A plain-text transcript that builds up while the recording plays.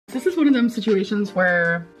This is one of them situations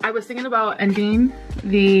where I was thinking about ending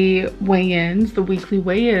the weigh-ins, the weekly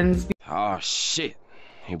weigh-ins. Oh shit,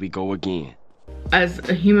 here we go again. As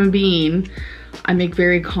a human being, I make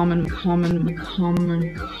very common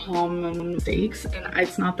mistakes, and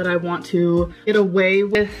it's not that I want to get away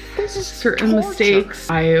with certain mistakes.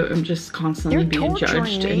 I am just constantly being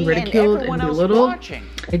judged and ridiculed and belittled.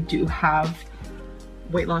 I do have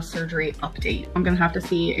weight loss surgery update. I'm gonna have to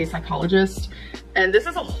see a psychologist, and this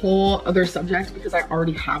is a whole other subject because I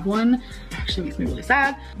already have one. It actually makes me really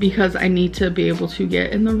sad because I need to be able to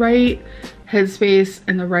get in the right headspace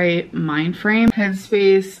and the right mind frame.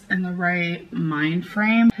 Headspace and the right mind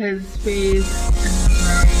frame. Headspace and the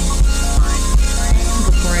right mind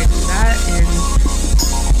frame before I do that. And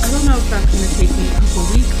I don't know if that's gonna take me a couple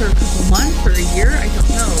weeks or a couple months or a year. I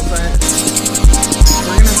don't know, but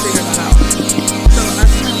we're gonna figure that out. So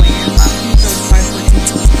that's my weigh-in. Last week I was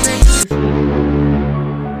 514.6. This week.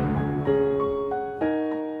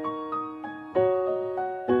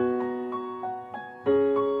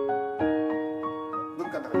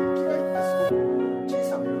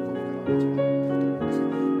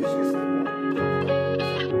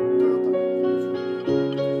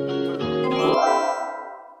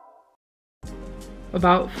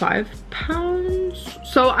 About 5 pounds.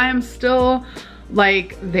 So I am still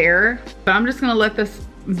like there, but I'm just gonna let this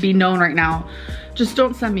be known right now. Just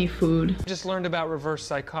don't send me food. Just learned about reverse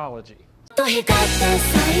psychology.